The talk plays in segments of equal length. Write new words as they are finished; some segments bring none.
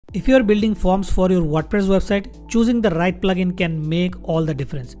If you are building forms for your WordPress website, choosing the right plugin can make all the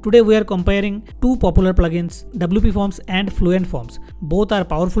difference. Today we are comparing two popular plugins, WPForms and Fluent Forms. Both are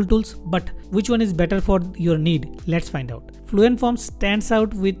powerful tools, but which one is better for your need? Let's find out. Fluent Forms stands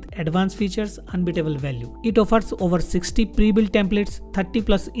out with advanced features, unbeatable value. It offers over 60 pre-built templates, 30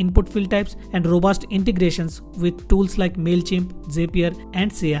 plus input field types, and robust integrations with tools like MailChimp, Zapier, and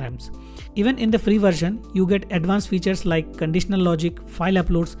CRMs. Even in the free version, you get advanced features like conditional logic, file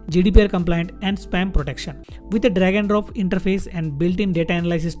uploads, GDPR compliant, and spam protection. With a drag and drop interface and built-in data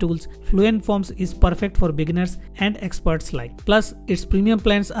analysis tools, Fluent Forms is perfect for beginners and experts alike. Plus, its premium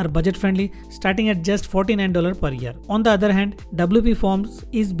plans are budget-friendly, starting at just $49 per year. On the other hand, WPForms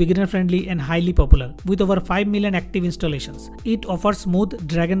is beginner-friendly and highly popular, with over 5 million active installations. It offers smooth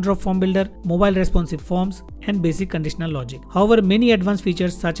drag and drop form builder, mobile responsive forms, and basic conditional logic. However, many advanced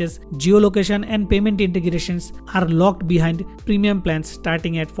features such as geolocation and payment integrations are locked behind premium plans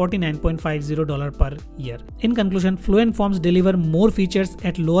starting at $49.50 per year. In conclusion, Fluent Forms deliver more features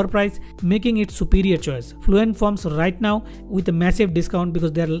at lower price, making it superior choice. Fluent Forms right now with a massive discount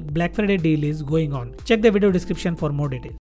because their Black Friday deal is going on. Check the video description for more details.